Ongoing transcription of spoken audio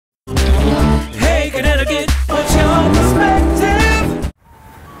Connecticut, what's your perspective?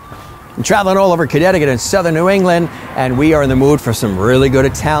 I'm traveling all over Connecticut and southern New England, and we are in the mood for some really good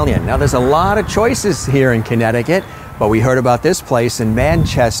Italian. Now, there's a lot of choices here in Connecticut, but we heard about this place in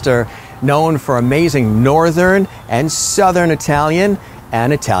Manchester, known for amazing northern and southern Italian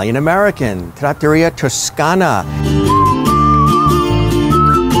and Italian American, Trattoria Toscana.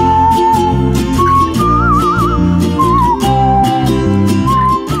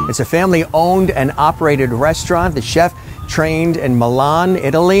 It's a family-owned and operated restaurant. The chef trained in Milan,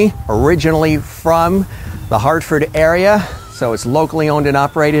 Italy, originally from the Hartford area. So it's locally owned and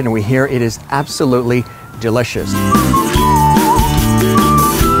operated, and we hear it is absolutely delicious.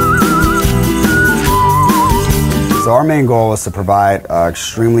 So our main goal was to provide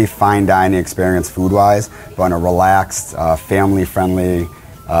extremely fine dining experience food-wise, but in a relaxed, family-friendly,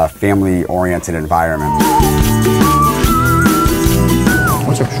 family-oriented environment.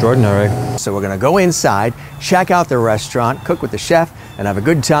 That's extraordinary. So we're going to go inside, check out the restaurant, cook with the chef, and have a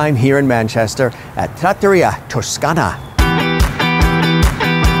good time here in Manchester at Trattoria Toscana.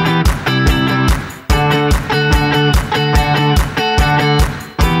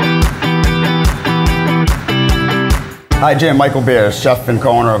 Hi, Jim. Michael Beers, chef and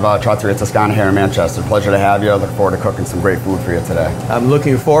co-owner of Trattoria Toscana here in Manchester. Pleasure to have you. I look forward to cooking some great food for you today. I'm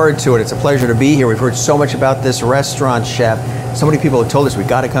looking forward to it. It's a pleasure to be here. We've heard so much about this restaurant, chef. So many people have told us we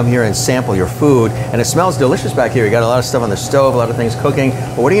got to come here and sample your food, and it smells delicious back here. You got a lot of stuff on the stove, a lot of things cooking.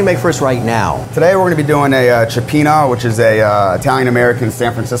 But what are you going to make for us right now? Today we're going to be doing a cioppino, which is a Italian-American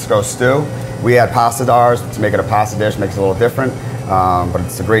San Francisco stew. We add pasta to ours to make it a pasta dish, makes it a little different. But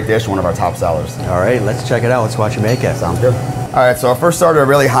it's a great dish, one of our top sellers. All right, let's check it out. Let's watch you make it. Sounds good. All right, so I first started a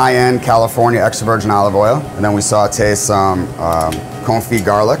really high-end California extra virgin olive oil, and then we saute some confit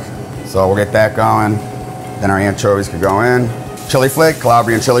garlic. So we'll get that going. Then our anchovies could go in. Chili flake,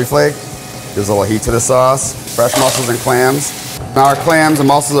 Calabrian chili flake. Gives a little heat to the sauce. Fresh mussels and clams. Now our clams and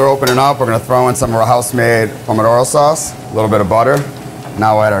mussels are opening up. We're gonna throw in some of our house-made pomodoro sauce, a little bit of butter.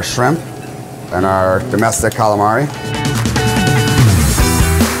 Now we'll add our shrimp and our domestic calamari.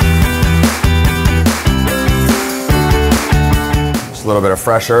 A little bit of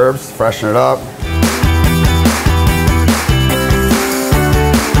fresh herbs, freshen it up.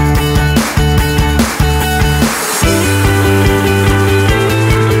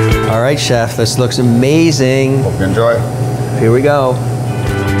 All right, chef, this looks amazing. Hope you enjoy. Here we go.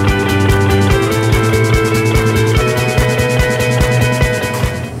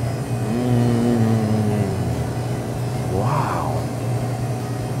 Wow.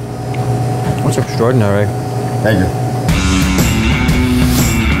 That's extraordinary. Thank you.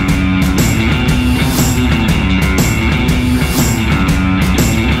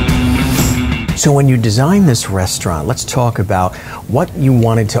 So when you designed this restaurant, let's talk about what you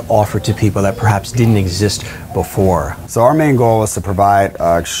wanted to offer to people that perhaps didn't exist before. So our main goal was to provide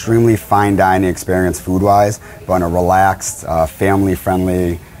extremely fine dining experience food-wise, but in a relaxed,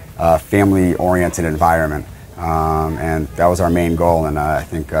 family-friendly, family-oriented environment. And that was our main goal, and I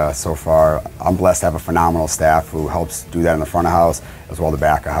think so far I'm blessed to have a phenomenal staff who helps do that in the front of house as well as the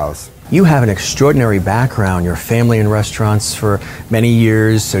back of house. You have an extraordinary background. Your family in restaurants for many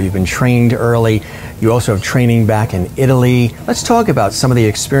years, so you've been trained early. You also have training back in Italy. Let's talk about some of the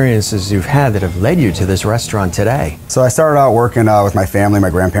experiences you've had that have led you to this restaurant today. So I started out working with my family. My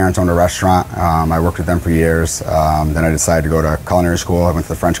grandparents owned a restaurant. I worked with them for years. Then I decided to go to culinary school. I went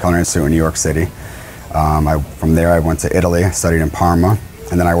to the French Culinary Institute in New York City. From there I went to Italy, studied in Parma,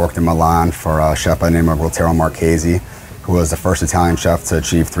 and then I worked in Milan for a chef by the name of Rotero Marchesi, who was the first Italian chef to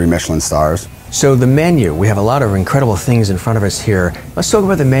achieve 3 Michelin stars. So the menu, we have a lot of incredible things in front of us here. Let's talk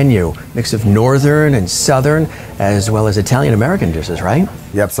about the menu. Mix of northern and southern, as well as Italian-American dishes, right?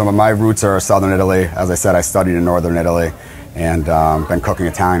 Yep, some of my roots are southern Italy. As I said, I studied in northern Italy and been cooking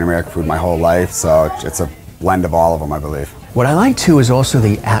Italian-American food my whole life, so it's a blend of all of them, I believe. What I like too is also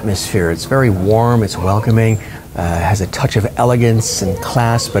the atmosphere. It's very warm, it's welcoming, has a touch of elegance and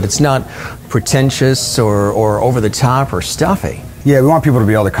class, but it's not pretentious or over the top or stuffy. Yeah, we want people to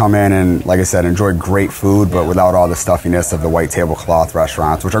be able to come in and, like I said, enjoy great food, but without all the stuffiness of the white tablecloth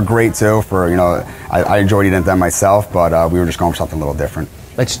restaurants, which are great too for, you know, I enjoyed eating them myself, but we were just going for something a little different.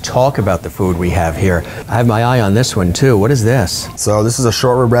 Let's talk about the food we have here. I have my eye on this one too. What is this? So this is a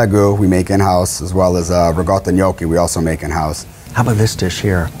short rib ragu we make in-house, as well as ricotta gnocchi we also make in-house. How about this dish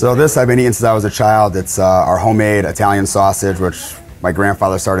here? So this I've been eating since I was a child. It's our homemade Italian sausage, which my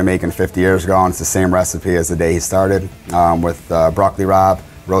grandfather started making 50 years ago, and it's the same recipe as the day he started, with broccoli rabe,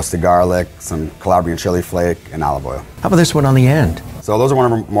 roasted garlic, some Calabrian chili flake, and olive oil. How about this one on the end? So those are one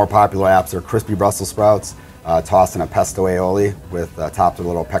of our more popular apps. They're crispy Brussels sprouts, tossed in a pesto aioli with topped with a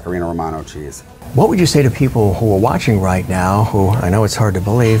little pecorino romano cheese. What would you say to people who are watching right now, who I know it's hard to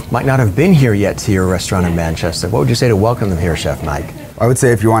believe, might not have been here yet to your restaurant in Manchester? What would you say to welcome them here, Chef Mike? I would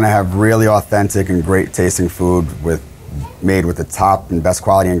say if you want to have really authentic and great tasting food made with the top and best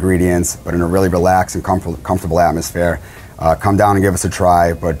quality ingredients, but in a really relaxed and comfortable atmosphere, come down and give us a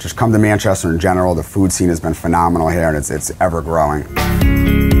try. But just come to Manchester in general. The food scene has been phenomenal here, and it's ever growing.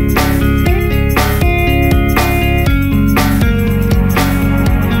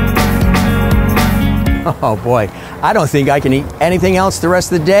 Oh boy, I don't think I can eat anything else the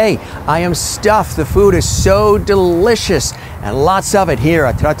rest of the day. I am stuffed. The food is so delicious, and lots of it here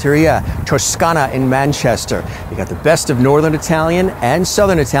at Trattoria Toscana in Manchester. You got the best of Northern Italian and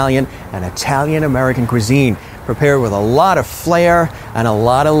Southern Italian and Italian-American cuisine, prepared with a lot of flair and a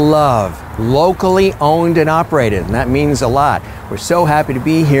lot of love. Locally owned and operated, and that means a lot. We're so happy to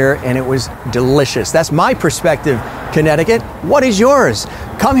be here, and it was delicious. That's my perspective, Connecticut. What is yours?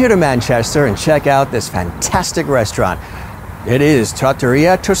 Come here to Manchester and check out this fantastic restaurant. It is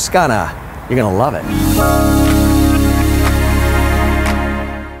Trattoria Toscana. You're gonna love it.